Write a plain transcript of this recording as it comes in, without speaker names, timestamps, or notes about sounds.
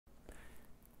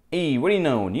Hey, what do you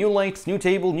know? New lights, new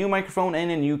table, new microphone, and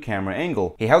a new camera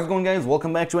angle. Hey, how's it going, guys?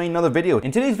 Welcome back to another video.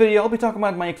 In today's video, I'll be talking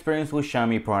about my experience with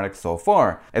Xiaomi products so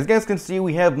far. As you guys can see,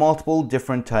 we have multiple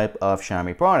different type of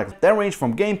Xiaomi products that range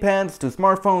from gamepads to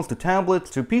smartphones to tablets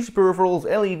to PC peripherals,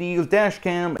 LEDs, dash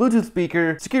cam, Bluetooth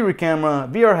speaker, security camera,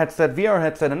 VR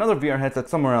headset, another VR headset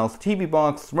somewhere else, TV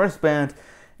box, wristband,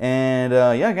 and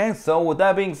yeah, guys. So with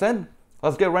that being said,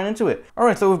 let's get right into it.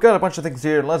 Alright, so we've got a bunch of things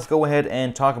here. Let's go ahead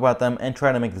and talk about them and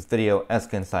try to make this video as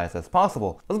concise as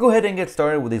possible. Let's go ahead and get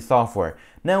started with the software.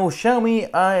 Now,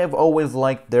 Xiaomi, I have always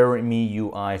liked their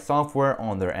MIUI software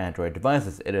on their Android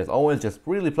devices. It is always just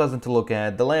really pleasant to look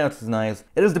at. The layout is nice.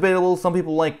 It is debatable. Some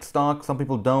people like stock, some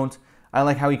people don't. I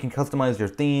like how you can customize your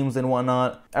themes and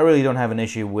whatnot. I really don't have an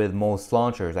issue with most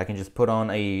launchers. I can just put on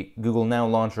a Google Now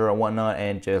launcher or whatnot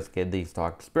and just get the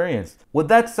stock experience. With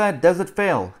that said, does it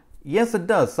fail? Yes, it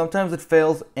does. Sometimes it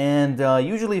fails, and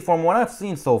usually from what I've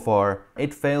seen so far,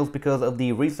 it fails because of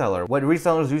the reseller. What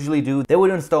resellers usually do, they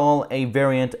would install a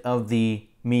variant of the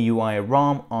MIUI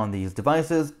ROM on these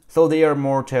devices, so they are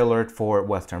more tailored for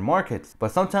Western markets. But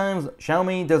sometimes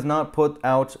Xiaomi does not put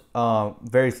out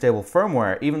very stable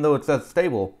firmware, even though it says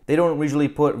stable. They don't usually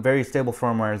put very stable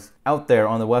firmwares out there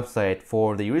on the website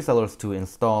for the resellers to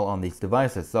install on these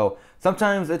devices. So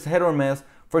sometimes it's hit or miss.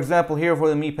 For example, here for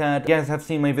the Mi Pad, you guys have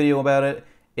seen my video about it.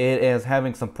 It is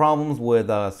having some problems with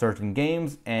certain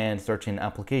games and certain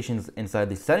applications inside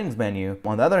the settings menu.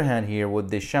 On the other hand, here with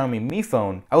the Xiaomi Mi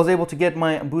Phone, I was able to get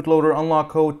my bootloader unlock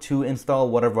code to install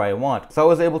whatever I want. So I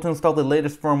was able to install the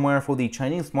latest firmware for the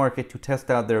Chinese market to test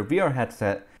out their VR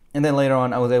headset. And then later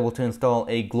on, I was able to install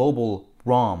a global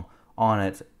ROM on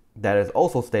it that is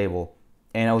also stable.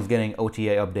 And I was getting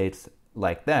OTA updates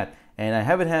like that. And I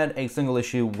haven't had a single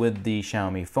issue with the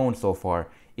Xiaomi phone so far,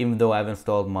 even though I've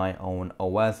installed my own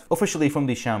OS officially from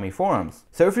the Xiaomi forums.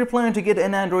 So if you're planning to get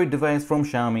an Android device from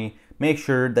Xiaomi, make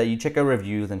sure that you check out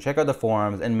reviews and check out the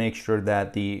forums and make sure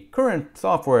that the current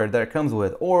software that it comes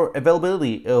with or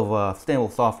availability of stable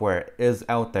software is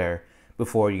out there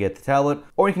before you get the tablet,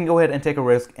 or you can go ahead and take a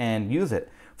risk and use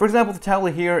it. For example, the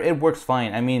tablet here, it works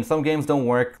fine. I mean, some games don't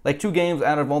work. Like 2 games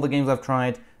out of all the games I've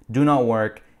tried do not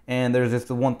work. And there's just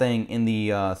the one thing in the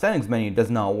settings menu does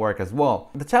not work as well.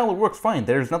 The tablet works fine.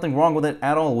 There's nothing wrong with it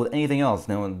at all with anything else.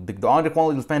 You know, the audio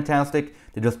quality is fantastic.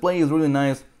 The display is really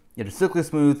nice. It is silky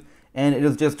smooth. And it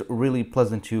is just really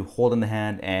pleasant to hold in the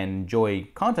hand and enjoy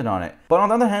content on it. But on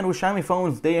the other hand, with Xiaomi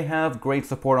phones, they have great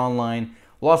support online.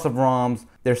 Lots of ROMs.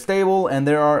 They're stable, and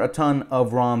there are a ton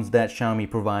of ROMs that Xiaomi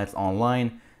provides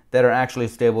online that are actually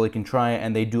stable. You can try,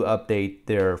 and they do update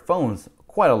their phones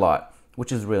quite a lot,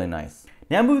 which is really nice.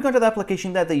 Now moving on to the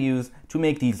application that they use to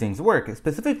make these things work,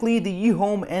 specifically the Yi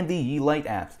Home and the Yi Light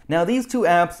apps. Now these 2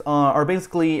 apps are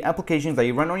basically applications that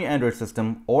you run on your Android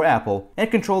system or Apple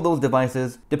and control those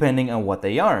devices depending on what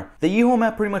they are. The Yi Home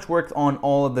app pretty much works on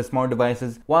all of the smart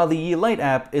devices, while the Yi Light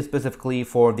app is specifically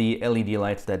for the LED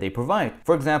lights that they provide.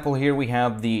 For example, here we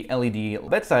have the LED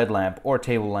bedside lamp or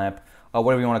table lamp,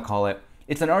 whatever you want to call it.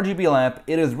 It's an RGB lamp.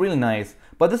 It is really nice,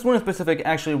 but this one in specific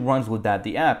actually runs with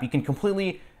the app. You can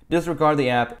completely disregard the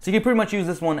app, so you can pretty much use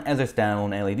this one as a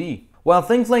standalone LED. While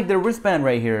things like the wristband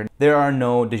right here, there are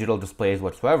no digital displays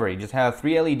whatsoever. You just have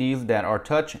 3 LEDs that are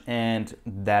touch, and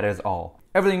that is all.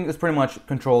 Everything is pretty much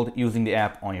controlled using the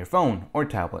app on your phone or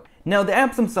tablet. Now the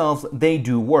apps themselves, they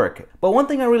do work, but one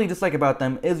thing I really dislike about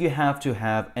them is you have to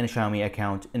have a Xiaomi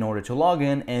account in order to log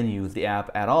in and use the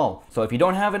app at all. So if you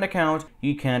don't have an account,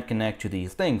 you can't connect to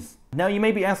these things. Now you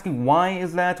may be asking, why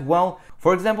is that? Well,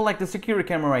 for example, like the security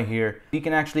camera right here, you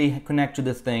can actually connect to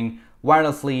this thing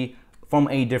wirelessly from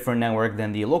a different network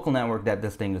than the local network that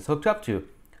this thing is hooked up to.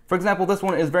 For example, this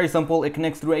one is very simple. It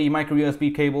connects through a micro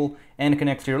USB cable and it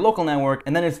connects to your local network,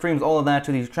 and then it streams all of that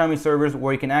to these Xiaomi servers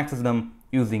where you can access them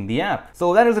using the app.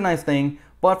 So that is a nice thing,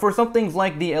 but for some things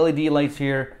like the LED lights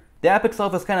here, the app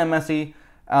itself is kind of messy.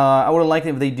 I would have liked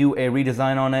it if they do a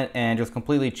redesign on it and just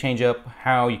completely change up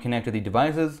how you connect to the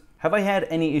devices. Have I had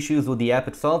any issues with the app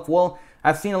itself? Well,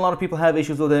 I've seen a lot of people have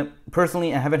issues with it.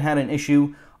 Personally, I haven't had an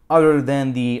issue other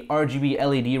than the RGB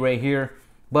LED right here.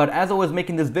 But as I was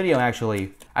making this video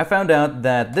actually, I found out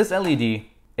that this LED,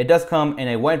 it does come in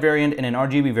a white variant and an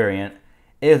RGB variant.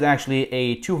 It is actually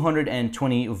a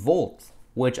 220 volts,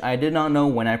 which I did not know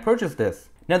when I purchased this.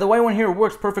 Now the white one here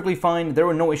works perfectly fine. There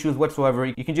were no issues whatsoever.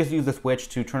 You can just use the switch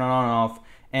to turn it on and off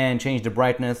and change the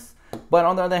brightness. But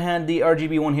on the other hand, the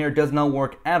RGB one here does not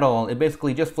work at all. It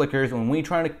basically just flickers. When we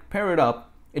try to pair it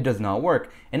up, it does not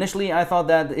work. Initially, I thought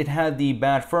that it had the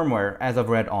bad firmware as I've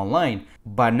read online,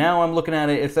 but now I'm looking at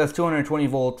it, it says 220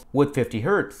 volts with 50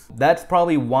 hertz. That's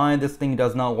probably why this thing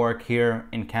does not work here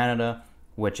in Canada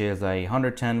which is a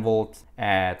 110 volts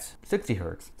at 60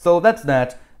 hertz. So that's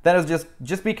that. That is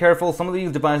just be careful. Some of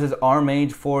these devices are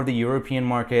made for the European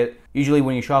market. Usually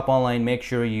when you shop online, make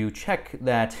sure you check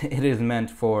that it is meant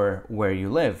for where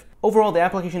you live. Overall, the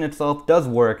application itself does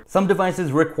work. Some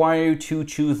devices require you to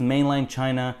choose mainland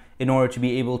China in order to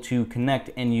be able to connect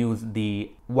and use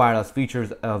the wireless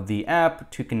features of the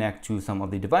app to connect to some of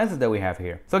the devices that we have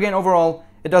here. So again, overall,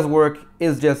 it does work.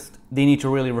 It's just they need to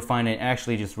really refine it,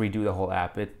 actually just redo the whole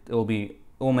app. It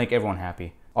will make everyone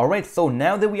happy. Alright, so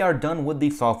now that we are done with the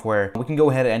software, we can go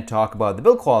ahead and talk about the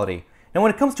build quality. Now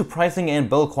when it comes to pricing and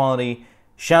build quality,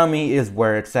 Xiaomi is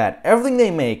where it's at. Everything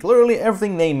they make, literally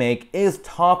everything they make, is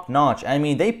top notch. I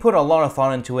mean, they put a lot of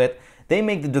thought into it. They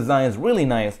make the designs really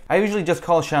nice. I usually just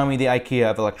call Xiaomi the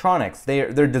IKEA of electronics.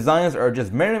 Their designs are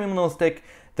just very minimalistic.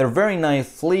 They're very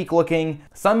nice, sleek looking.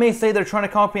 Some may say they're trying to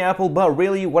copy Apple, but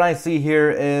really what I see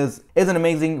here is an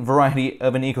amazing variety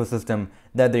of an ecosystem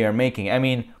that they are making. I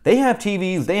mean, they have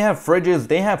TVs, they have fridges,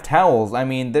 they have towels. I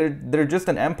mean, they're just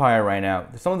an empire right now.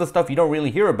 Some of the stuff you don't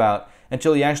really hear about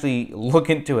until you actually look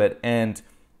into it, and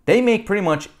they make pretty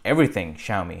much everything,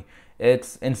 Xiaomi.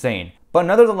 It's insane. But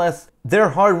nevertheless, their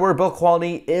hardware build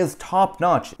quality is top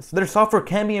notch. So their software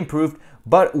can be improved,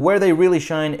 but where they really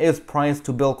shine is price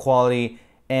to build quality.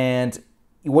 And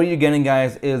what you're getting,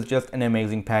 guys, is just an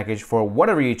amazing package for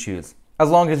whatever you choose. As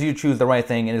long as you choose the right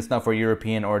thing and it's not for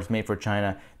European or it's made for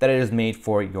China, that it is made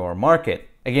for your market.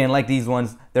 Again, like these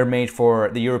ones, they're made for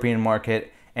the European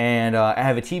market. And I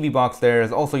have a TV box there,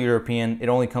 it's also European. It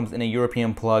only comes in a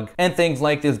European plug. And things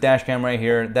like this dash cam right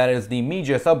here, that is the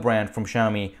Media sub-brand from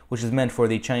Xiaomi, which is meant for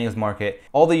the Chinese market.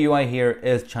 All the UI here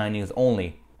is Chinese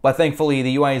only. But thankfully,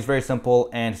 the UI is very simple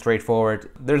and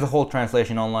straightforward. There's a whole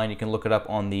translation online. You can look it up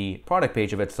on the product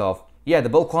page of itself. Yeah, the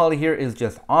build quality here is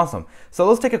just awesome. So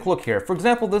let's take a look here. For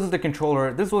example, this is the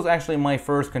controller. This was actually my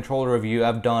first controller review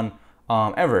I've done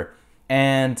ever.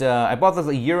 And I bought this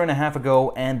a year and a half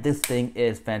ago, and this thing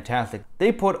is fantastic.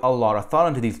 They put a lot of thought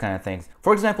into these kind of things.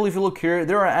 For example, if you look here,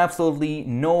 there are absolutely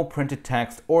no printed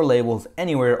text or labels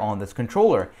anywhere on this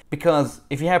controller. Because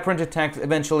if you have printed text,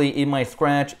 eventually it might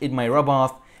scratch, it might rub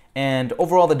off. And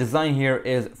overall, the design here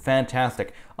is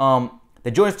fantastic.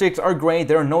 The joysticks are great.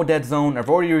 There are no dead zone. I've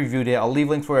already reviewed it. I'll leave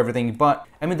links for everything. But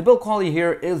I mean, the build quality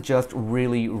here is just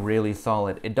really, really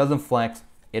solid. It doesn't flex.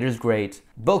 It is great.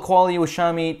 Build quality with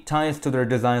Xiaomi ties to their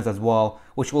designs as well,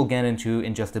 which we'll get into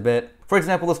in just a bit. For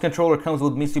example, this controller comes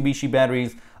with Mitsubishi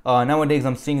batteries. Nowadays,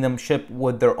 I'm seeing them ship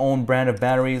with their own brand of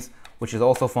batteries, which is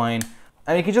also fine.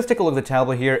 I mean, you can just take a look at the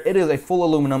tablet here. It is a full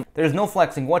aluminum. There's no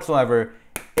flexing whatsoever.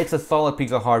 It's a solid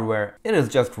piece of hardware. It is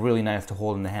just really nice to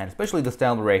hold in the hand, especially this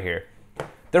tablet right here.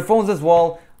 Their phones as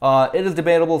well, it is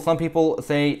debatable. Some people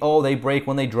say, oh, they break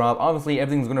when they drop. Obviously,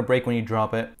 everything's going to break when you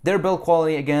drop it. Their build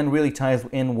quality, again, really ties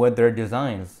in with their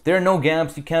designs. There are no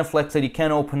gaps. You can't flex it. You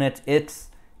can't open it. It's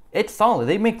solid.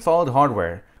 They make solid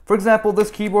hardware. For example,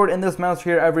 this keyboard and this mouse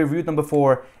here, I've reviewed them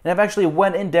before, and I've actually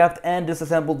went in depth and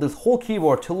disassembled this whole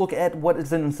keyboard to look at what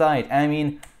is inside. I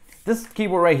mean, this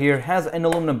keyboard right here has an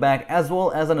aluminum back as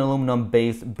well as an aluminum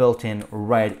base built in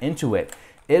right into it.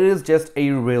 It is just a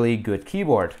really good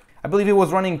keyboard. I believe it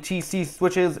was running TC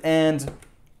switches, and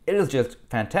it is just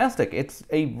fantastic. It's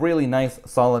a really nice,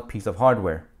 solid piece of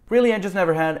hardware. Really, I just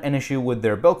never had an issue with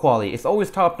their build quality. It's always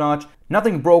top notch.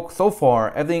 Nothing broke so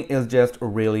far. Everything is just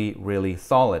really, really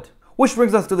solid. Which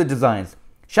brings us to the designs.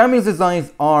 Xiaomi's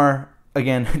designs are,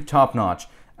 again, top notch.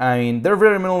 I mean, they're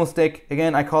very minimalistic.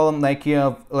 Again, I call them the IKEA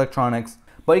of electronics.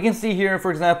 But you can see here,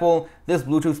 for example, this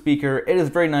Bluetooth speaker. It is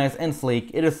very nice and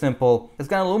sleek. It is simple. It's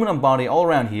got an aluminum body all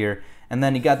around here. And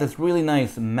then you got this really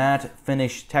nice matte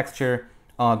finish texture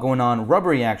going on.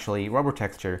 Rubbery, actually. Rubber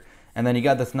texture. And then you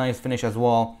got this nice finish as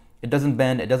well. It doesn't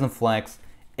bend. It doesn't flex.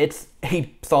 It's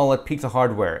a solid piece of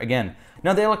hardware. Again,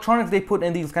 now the electronics they put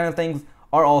in these kind of things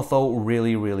are also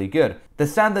really, really good. The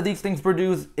sound that these things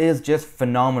produce is just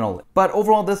phenomenal. But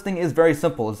overall, this thing is very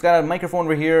simple. It's got a microphone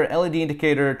right here, LED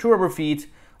indicator, 2 rubber feet,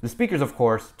 the speakers, of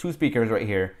course, 2 speakers right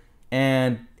here,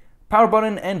 and power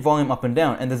button and volume up and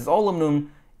down. And this is all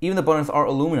aluminum. Even the buttons are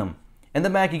aluminum. In the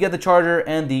back, you get the charger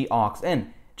and the aux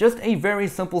in. Just a very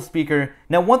simple speaker.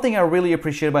 Now, one thing I really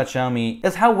appreciate about Xiaomi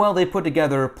is how well they put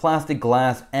together plastic,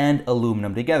 glass, and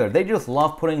aluminum together. They just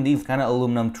love putting these kind of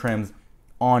aluminum trims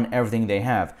on everything they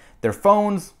have. Their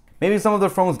phones, maybe some of their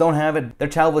phones don't have it. Their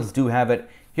tablets do have it.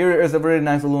 Here is a very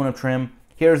nice aluminum trim.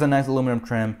 Here's a nice aluminum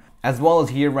trim. As well as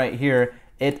here, right here,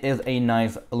 it is a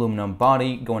nice aluminum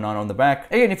body going on the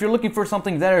back. Again, if you're looking for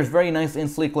something that is very nice and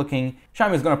sleek looking,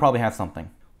 Xiaomi is going to probably have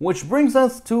something. Which brings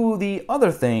us to the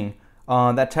other thing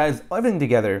that ties everything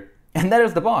together, And that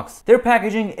is the box. Their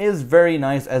packaging is very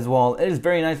nice as well. It is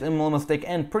very nice and minimalistic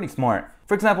and pretty smart.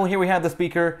 For example, here we have the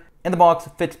speaker, and the box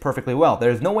fits perfectly well.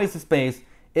 There is no waste of space.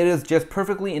 It is just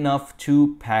perfectly enough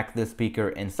to pack the speaker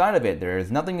inside of it. There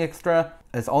is nothing extra.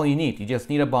 That's all you need. You just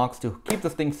need a box to keep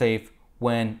this thing safe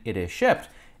when it is shipped.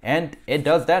 And it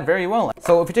does that very well.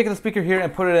 So if you take the speaker here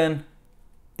and put it in,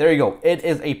 there you go. It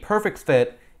is a perfect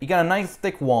fit. You got a nice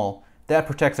thick wall that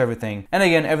protects everything. And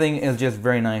again, everything is just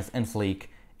very nice and sleek,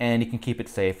 and you can keep it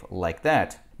safe like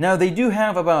that. Now they do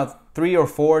have about 3 or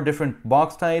 4 different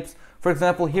box types. For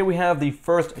example, here we have the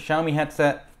first Xiaomi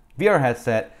headset, VR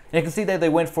headset, and you can see that they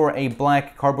went for a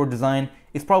black cardboard design.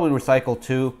 It's probably recycled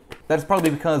too. That's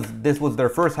probably because this was their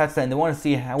first headset and they want to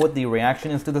see what the reaction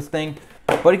is to this thing.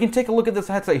 But you can take a look at this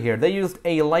headset here. They used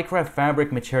a Lycra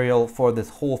fabric material for this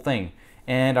whole thing.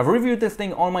 And I've reviewed this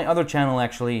thing on my other channel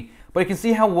actually, but you can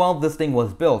see how well this thing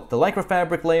was built. The Lycra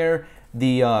fabric layer,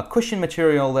 the cushion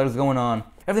material that is going on,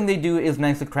 everything they do is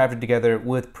nicely crafted together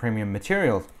with premium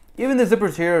materials. Even the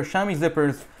zippers here, Xiaomi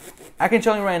zippers, I can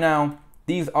tell you right now,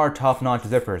 these are top-notch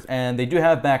zippers, and they do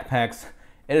have backpacks.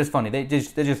 It is funny, they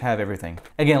just have everything.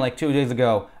 Again, like 2 days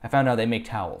ago, I found out they make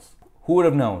towels. Who would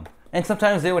have known? And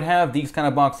sometimes they would have these kind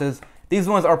of boxes. These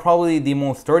ones are probably the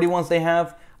most sturdy ones they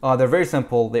have. They're very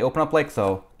simple. They open up like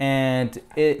so, and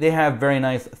they have very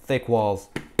nice thick walls.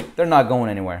 They're not going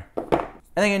anywhere.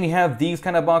 And again, you have these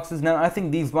kind of boxes. Now, I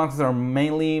think these boxes are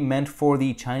mainly meant for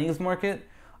the Chinese market.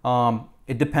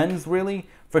 It depends really.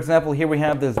 For example, here we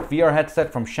have this VR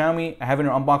headset from Xiaomi. I haven't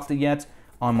unboxed it yet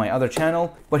on my other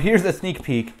channel, but here's a sneak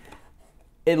peek.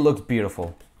 It looks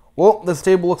beautiful. Well, this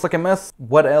table looks like a mess.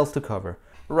 What else to cover?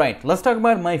 Right, let's talk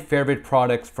about my favorite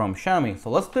products from Xiaomi. So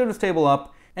let's clear this table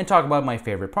up and talk about my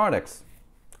favorite products.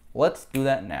 Let's do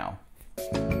that now.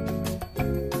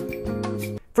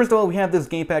 First of all, we have this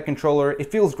gamepad controller. It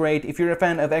feels great. If you're a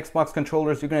fan of Xbox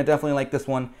controllers, you're gonna definitely like this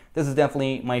one. This is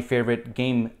definitely my favorite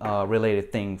game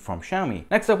related thing from Xiaomi.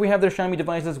 Next up, we have their Xiaomi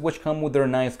devices, which come with their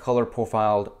nice color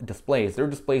profiled displays. Their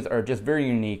displays are just very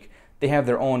unique. They have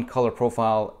their own color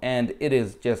profile, and it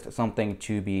is just something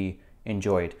to be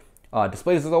enjoyed.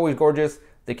 Displays is always gorgeous.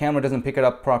 The camera doesn't pick it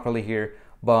up properly here,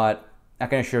 but I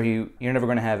can assure you, you're never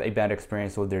gonna have a bad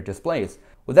experience with their displays.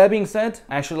 With that being said,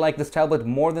 I actually like this tablet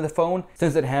more than the phone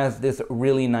since it has this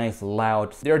really nice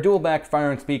loud. They are dual back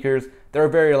firing speakers. They're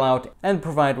very loud and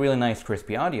provide really nice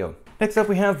crispy audio. Next up,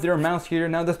 we have their mouse here.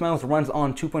 Now this mouse runs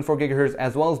on 2.4 gigahertz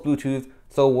as well as Bluetooth.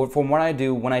 So from what I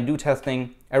do, when I do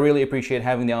testing, I really appreciate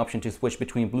having the option to switch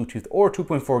between Bluetooth or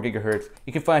 2.4 gigahertz.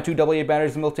 You can find 2 AA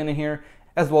batteries built in here,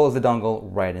 as well as the dongle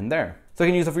right in there. So you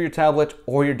can use it for your tablet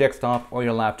or your desktop or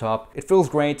your laptop. It feels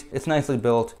great, it's nicely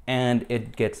built, and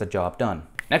it gets the job done.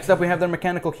 Next up, we have their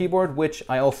mechanical keyboard, which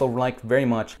I also like very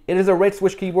much. It is a red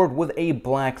switch keyboard with a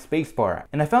black spacebar.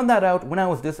 And I found that out when I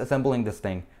was disassembling this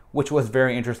thing, which was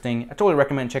very interesting. I totally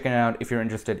recommend checking it out if you're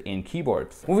interested in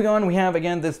keyboards. Moving on, we have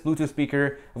again this Bluetooth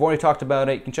speaker. I've already talked about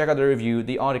it. You can check out the review.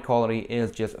 The audio quality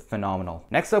is just phenomenal.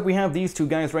 Next up, we have these two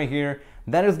guys right here.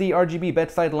 That is the RGB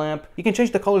bedside lamp. You can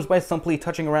change the colors by simply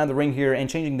touching around the ring here and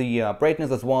changing the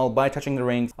brightness as well by touching the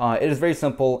rings. It is very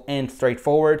simple and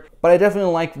straightforward, but I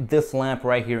definitely like this lamp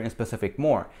right here in specific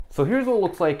more. So here's what it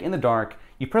looks like in the dark.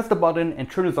 You press the button and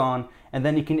turn it on, and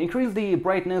then you can increase the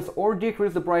brightness or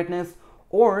decrease the brightness,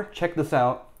 or check this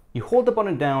out, you hold the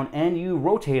button down and you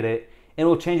rotate it, and it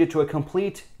will change it to a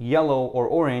complete yellow or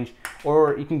orange,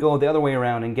 or you can go the other way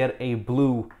around and get a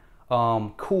blue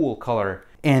cool color.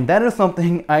 And that is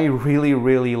something I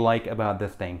really like about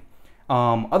this thing.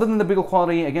 Other than the build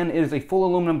quality, again, it is a full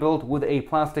aluminum build with a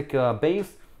plastic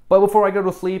base. But before I go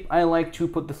to sleep, I like to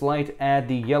put this light at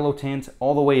the yellow tint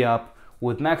all the way up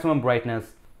with maximum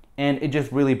brightness. And it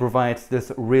just really provides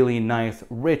this really nice,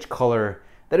 rich color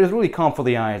that is really calm for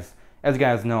the eyes, as you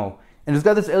guys know. And it's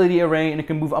got this LED array and it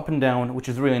can move up and down, which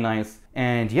is really nice.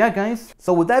 And yeah, guys,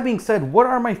 so with that being said, what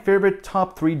are my favorite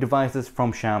top 3 devices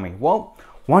from Xiaomi? Well,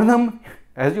 one of them,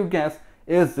 as you'd guess,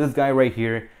 is this guy right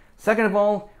here. Second of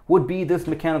all would be this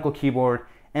mechanical keyboard.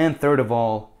 And third of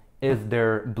all is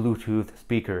their Bluetooth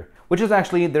speaker, which is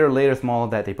actually their latest model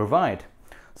that they provide.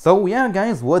 So yeah,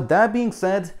 guys, with that being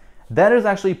said, that is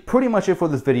actually pretty much it for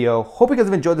this video. Hope you guys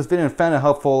have enjoyed this video and found it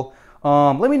helpful.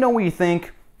 Let me know what you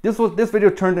think. This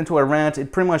video turned into a rant.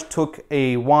 It pretty much took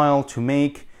a while to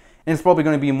make, and it's probably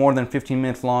going to be more than 15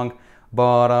 minutes long.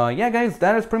 But yeah, guys,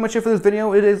 that is pretty much it for this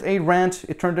video. It is a rant.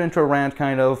 It turned into a rant,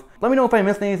 kind of. Let me know if I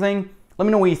missed anything. Let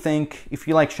me know what you think, if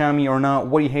you like Xiaomi or not,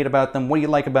 what do you hate about them, what do you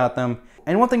like about them.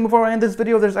 And one thing before I end this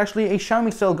video, there's actually a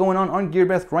Xiaomi sale going on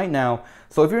GearBest right now.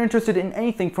 So if you're interested in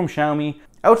anything from Xiaomi,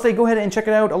 I would say go ahead and check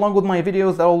it out along with my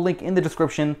videos that I'll link in the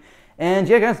description. And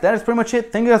yeah guys, that is pretty much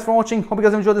it. Thank you guys for watching. Hope you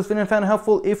guys enjoyed this video and found it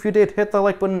helpful. If you did, hit the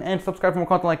like button and subscribe for more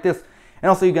content like this. And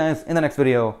I'll see you guys in the next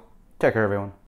video. Take care everyone.